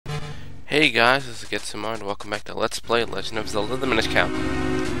Hey guys, this is Getsumar and welcome back to Let's Play Legend of Zelda the Minish Cap.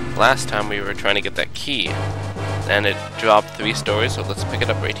 Last time we were trying to get that key, and it dropped 3 stories, so let's pick it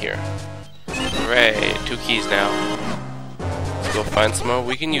up right here. Hooray, 2 keys now. Let's go find some more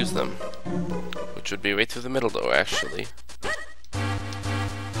we can use them. Which would be right through the middle door, actually.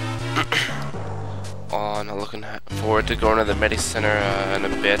 Oh, now looking forward to going to the Medi Center in a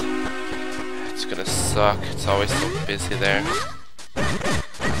bit. It's gonna suck, it's always so busy there.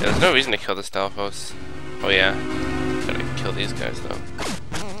 Yeah, there's no reason to kill the Stalfos. Oh yeah, gotta kill these guys though.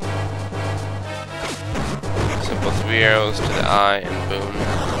 Simple 3 arrows to the eye and boom.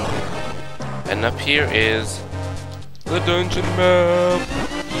 And up here is the dungeon map.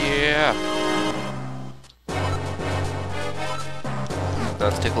 Yeah. Now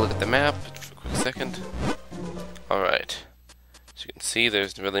let's take a look at the map for a quick second. Alright. As you can see,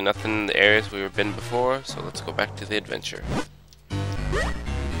 there's really nothing in the areas we've been before, so let's go back to the adventure.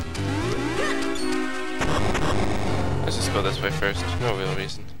 Let's just go this way first. No real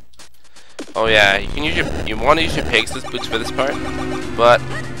reason. Oh yeah, you can use you want to use your Pegasus boots for this part, but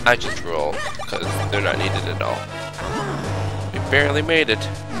I just roll because they're not needed at all. We barely made it.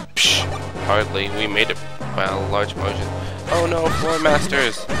 Psh, hardly. We made it by a large margin. Oh no, Floor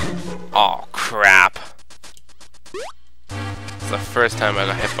Masters! Oh crap! It's the first time I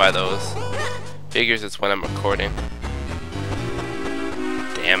got hit by those. Figures it's when I'm recording.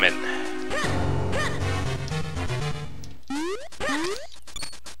 Damn it.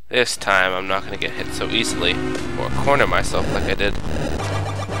 This time I'm not gonna get hit so easily, or corner myself like I did.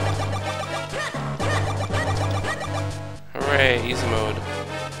 Hooray, easy mode.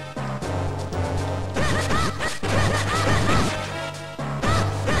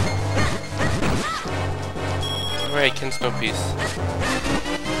 Hooray, Kinsnow Piece.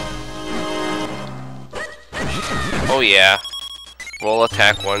 Oh yeah. Roll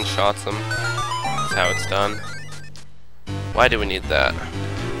attack one-shots them. That's how it's done. Why do we need that?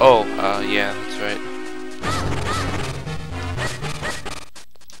 Oh, yeah, that's right.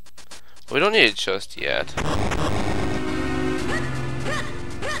 We don't need it just yet.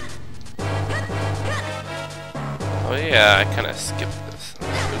 Oh yeah, I kinda skipped this.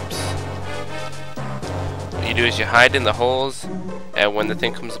 Oops. What you do is you hide in the holes, and when the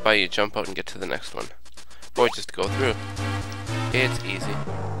thing comes by you jump out and get to the next one. Or just go through. It's easy.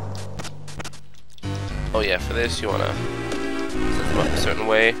 Oh yeah, for this you wanna set them up a certain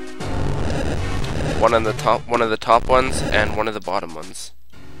way. One of the top ones and one of the bottom ones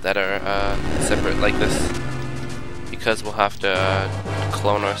that are separate like this, because we'll have to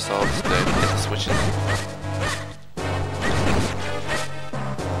clone ourselves to get the switches.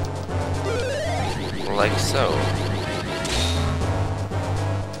 Like so.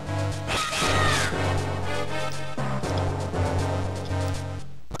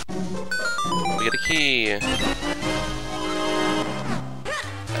 We get a key.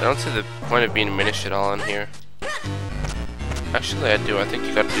 I don't see the point of being Minish at all in here. Actually, I do. I think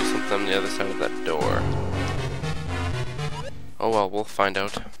you gotta do something on the other side of that door. Oh well, we'll find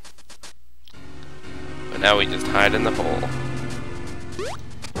out. But now we just hide in the hole.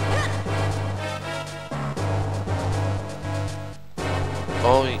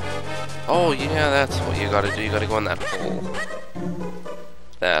 Oh yeah, that's what you gotta do. You gotta go in that hole.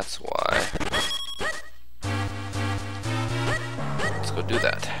 That's why. Let's go do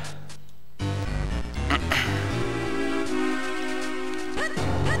that.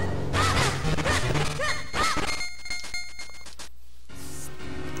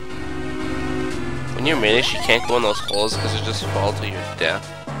 When you're Minish, you can't go in those holes because you just fall to your death.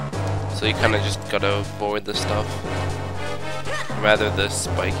 So you kind of just gotta avoid the stuff. Rather the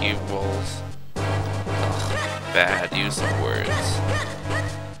spiky rolls. Ugh, bad use of words.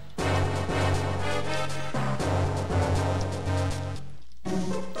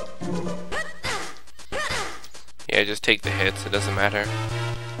 Yeah, just take the hits, it doesn't matter.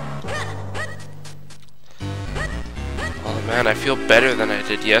 Oh man, I feel better than I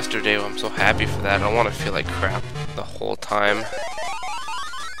did yesterday. I'm so happy for that. I don't want to feel like crap the whole time.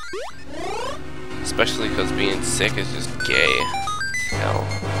 Especially because being sick is just gay. Hell.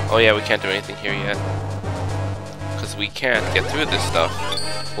 Oh yeah, we can't do anything here yet. Because we can't get through this stuff.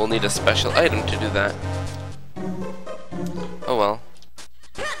 We'll need a special item to do that. Oh well.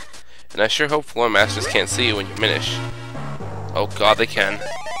 And I sure hope Floor Masters can't see you when you Minish. Oh god, they can.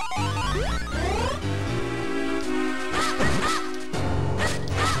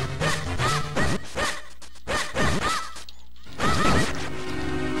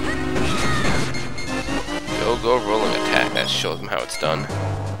 Go rolling attack, that shows them how it's done.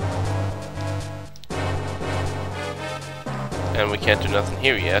 And we can't do nothing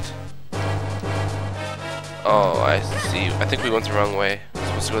here yet. Oh, I see. I think we went the wrong way. We're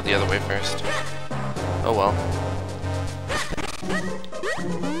supposed to go the other way first. Oh well.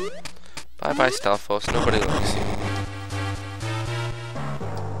 Bye-bye, Stalfos. Nobody likes you.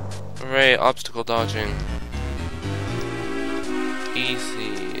 Hooray, obstacle dodging.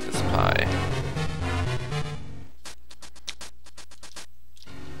 Easy as pie.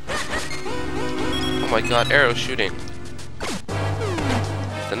 Oh my god, arrow shooting.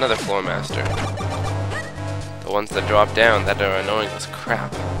 It's another floor master. The ones that drop down that are annoying as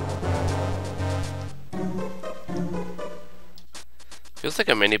crap. Feels like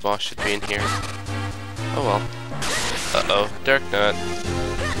a mini boss should be in here. Oh well. Uh-oh, darknut.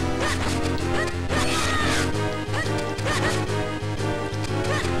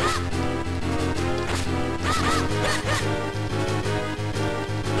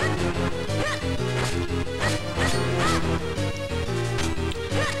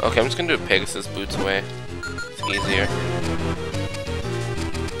 Okay, I'm just gonna do Pegasus Boots away. It's easier.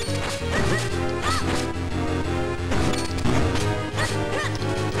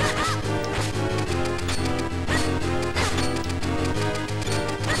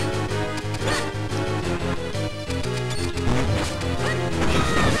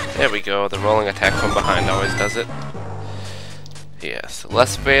 There we go, the rolling attack from behind always does it. Yes,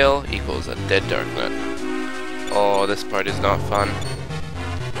 less fail equals a dead darknut. Oh, this part is not fun.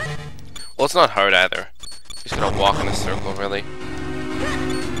 Well, it's not hard either. You're just gonna walk in a circle, really.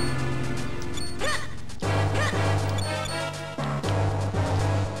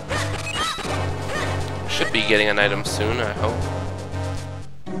 Should be getting an item soon, I hope.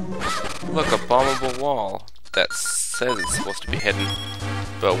 Look, a bombable wall. That says it's supposed to be hidden.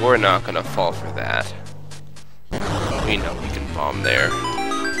 But we're not gonna fall for that. We know we can bomb there.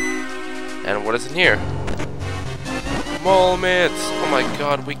 And what is in here? Mole mitts! Oh my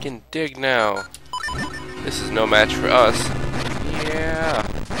god, we can dig now. This is no match for us. Yeah.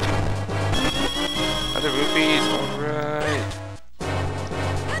 Other rupees, alright.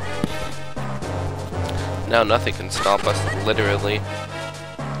 Now nothing can stop us, literally.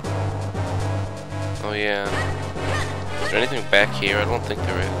 Oh yeah. Is there anything back here? I don't think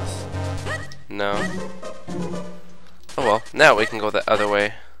there is. No. Oh well, now we can go the other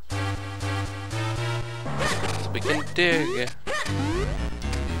way. So we can dig.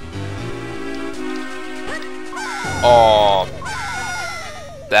 Oh,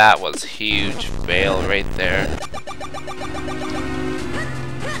 that was huge fail right there.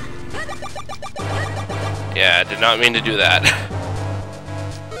 Yeah, I did not mean to do that.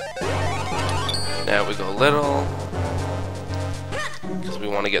 Now we go little. Because we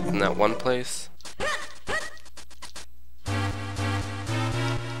want to get in that one place.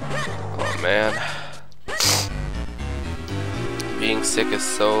 Oh man. Being sick is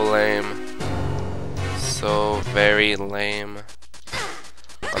so lame. So very lame.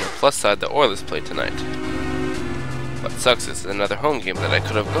 On the plus side, the Oilers play tonight. What sucks is another home game that I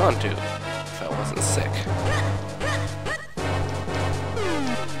could have gone to if I wasn't sick.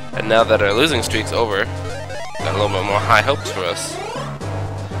 And now that our losing streak's over, got a little bit more high hopes for us.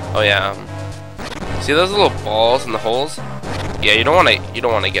 Oh yeah. See those little balls in the holes? Yeah, you don't want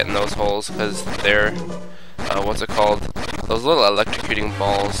to get in those holes because they're what's it called? Those little electrocuting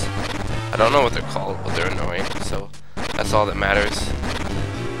balls. I don't know what they're called, but they're annoying. So that's all that matters.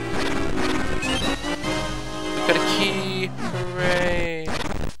 We got a key! Hooray!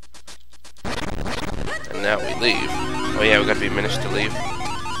 And now we leave. Oh yeah, we gotta be Minish to leave.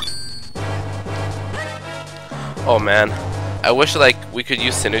 Oh man, I wish like we could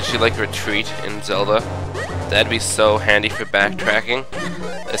use synergy like retreat in Zelda. That'd be so handy for backtracking.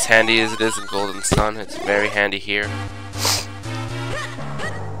 As handy as it is in Golden Sun, it's very handy here.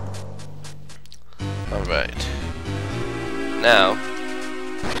 Alright. Now,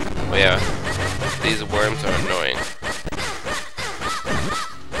 oh yeah, these worms are annoying.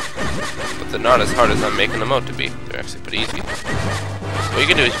 But they're not as hard as I'm making them out to be. They're actually pretty easy. What you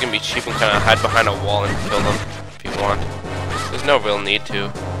can do is you can be cheap and kind of hide behind a wall and kill them if you want. There's no real need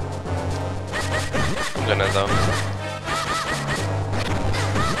to. I'm gonna though.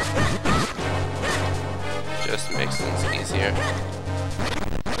 Just makes things easier.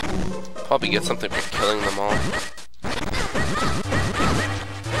 Probably get something for killing them all.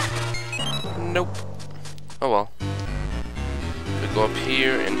 Nope. Oh well. We go up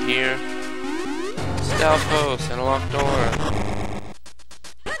here and here. Stealth post and a locked door.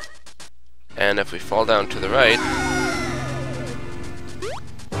 And if we fall down to the right,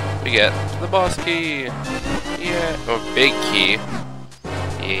 we get the boss key. Yeah, or big key.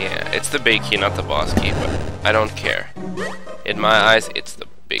 Yeah, it's the big key, not the boss key, but I don't care. In my eyes, it's the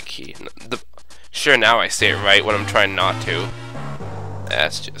big key. Sure, now I say it right when I'm trying not to.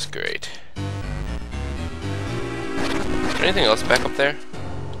 That's just great. Is there anything else back up there?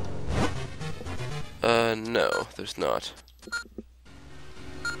 No, there's not.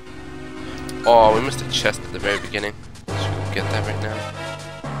 Oh, we missed a chest at the very beginning. Should we get that right now?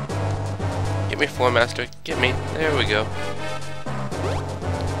 Get me, Floor Master. Get me. There we go.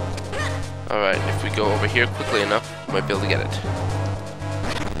 Alright, if we go over here quickly enough, we might be able to get it.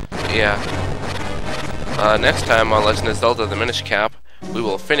 Yeah. Next time on Legend of Zelda the Minish Cap, we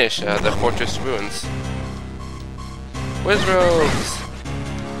will finish the Fortress Ruins. Wizrogues!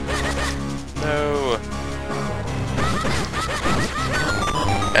 No.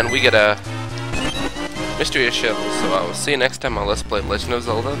 And we get a mystery of shells, so I will see you next time on Let's Play Legend of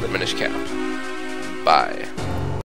Zelda the Minish Cap. Bye.